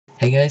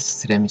Hey guys,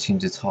 today I'm going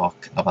to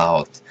talk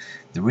about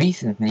the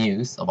recent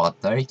news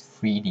about Direct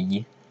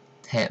 3D.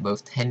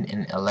 Both 10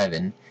 and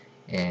 11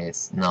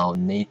 is now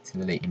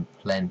natively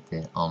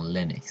implemented on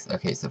Linux.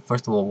 Okay, so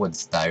first of all,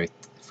 what's Direct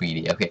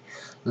 3D? Okay,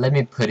 let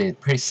me put it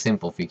pretty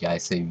simple for you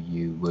guys so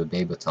you will be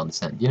able to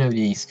understand. You know,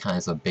 these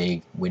kinds of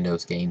big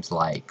Windows games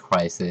like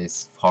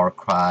Crysis, Far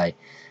Cry,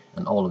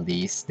 and all of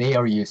these, they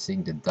are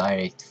using the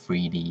Direct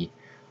 3D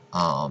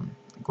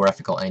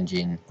graphical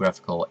engine,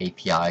 graphical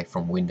API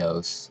from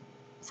Windows,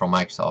 from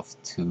Microsoft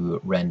to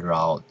render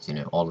out,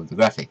 all of the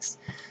graphics.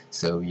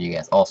 So you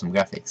get awesome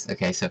graphics.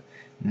 Okay, so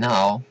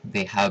now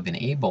they have been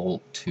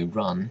able to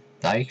run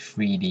Direct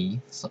 3D,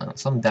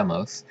 some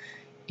demos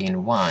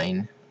in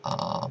Wine,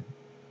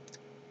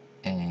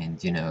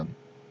 and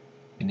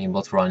been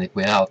able to run it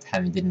without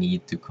having the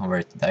need to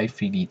convert Direct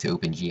 3D to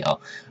OpenGL.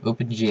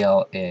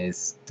 OpenGL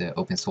is the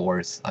open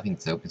source, I think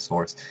it's the open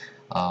source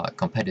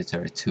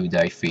competitor to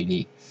Direct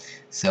 3D.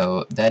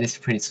 So that is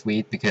pretty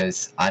sweet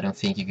because I don't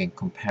think you can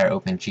compare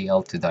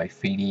OpenGL to Direct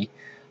 3D.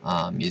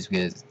 Just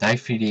because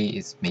Direct 3D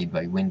is made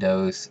by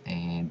Windows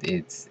and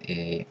it's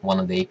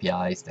one of the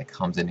APIs that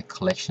comes in a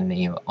collection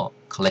name of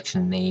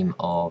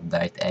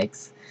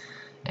DirectX,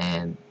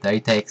 and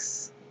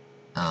DirectX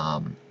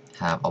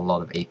have a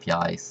lot of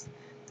APIs.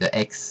 The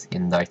X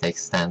in DirectX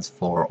stands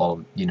for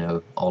all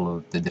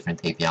of the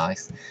different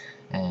APIs,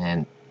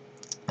 and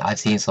I've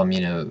seen some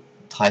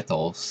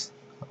titles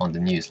on the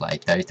news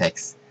like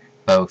DirectX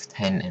both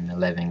 10 and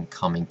 11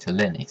 coming to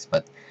Linux,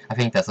 but I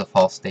think that's a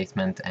false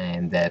statement,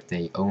 and that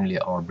they only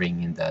are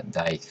bringing the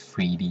Direct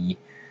 3D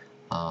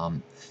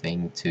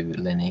thing to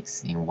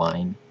Linux in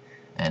Wine,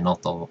 and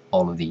not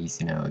all of these,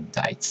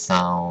 Direct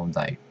Sound,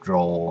 Direct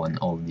Draw, and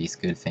all of these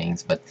good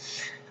things. But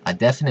I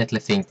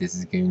definitely think this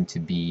is going to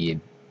be,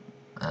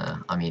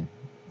 I mean,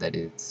 that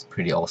it's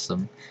pretty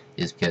awesome,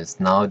 is because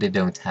now they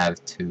don't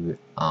have to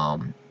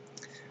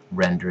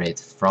render it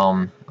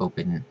from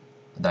Open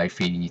Direct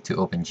 3D to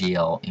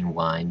OpenGL in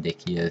Wine. They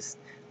can just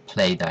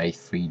play Direct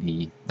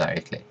 3D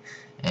directly,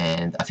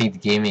 and I think the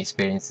gaming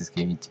experience is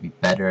going to be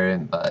better.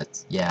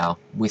 But yeah,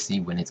 we see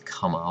when it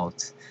come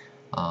out.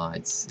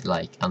 It's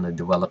like under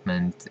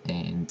development,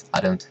 and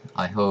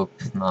I hope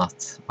not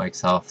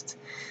Microsoft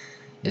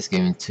is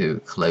going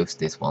to close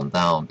this one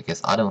down,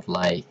 because I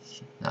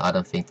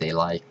don't think they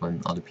like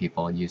when other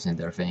people are using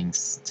their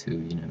things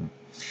to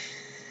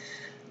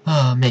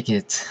make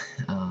it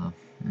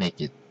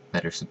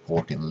better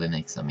support in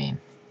Linux. I mean,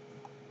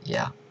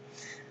 yeah.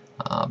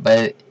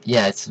 But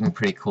yeah, it's some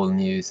pretty cool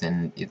news,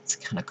 and it's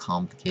kind of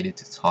complicated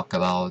to talk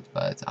about,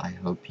 but I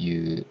hope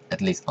you at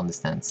least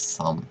understand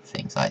some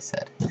things I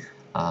said.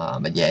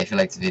 But yeah, if you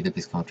like this video,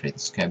 please comment, rate,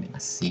 subscribe, and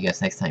I'll see you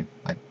guys next time.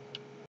 Bye.